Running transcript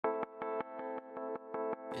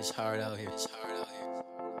It's hard out here. It's hard out here.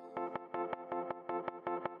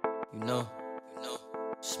 You know,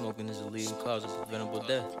 smoking is a leading cause of preventable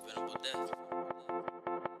death.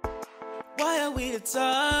 Why are we the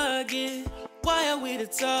target? Why are we the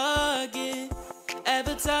target?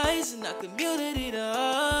 Advertising our community to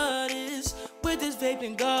artists with this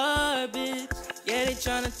vaping garbage. Yeah, they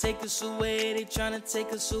tryna take us away, they tryna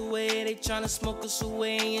take us away, they tryna smoke us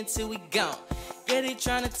away until we gone. Yeah, they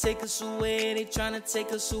tryna take us away, they tryna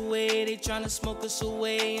take us away, they tryna smoke us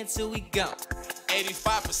away until we gone.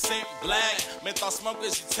 85% black, menthol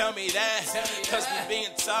smokers, you tell me that. Cause we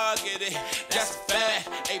being targeted, that's a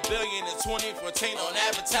fact. 8 billion in 2014 on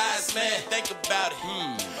advertisement. Think about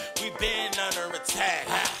it, we been under attack.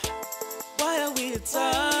 Why are we the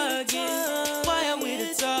target? Why are we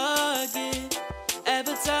the target?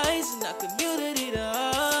 Advertising our community to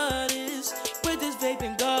artists with this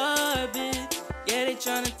vaping garbage. Yeah, they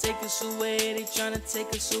tryna take us away, they tryna take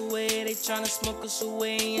us away, they tryna smoke us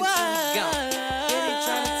away until we gone. Yeah, they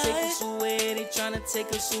tryna take us away, they tryna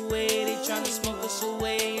take us away, they tryna smoke us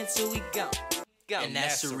away until we gone. And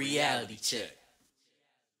that's a reality check.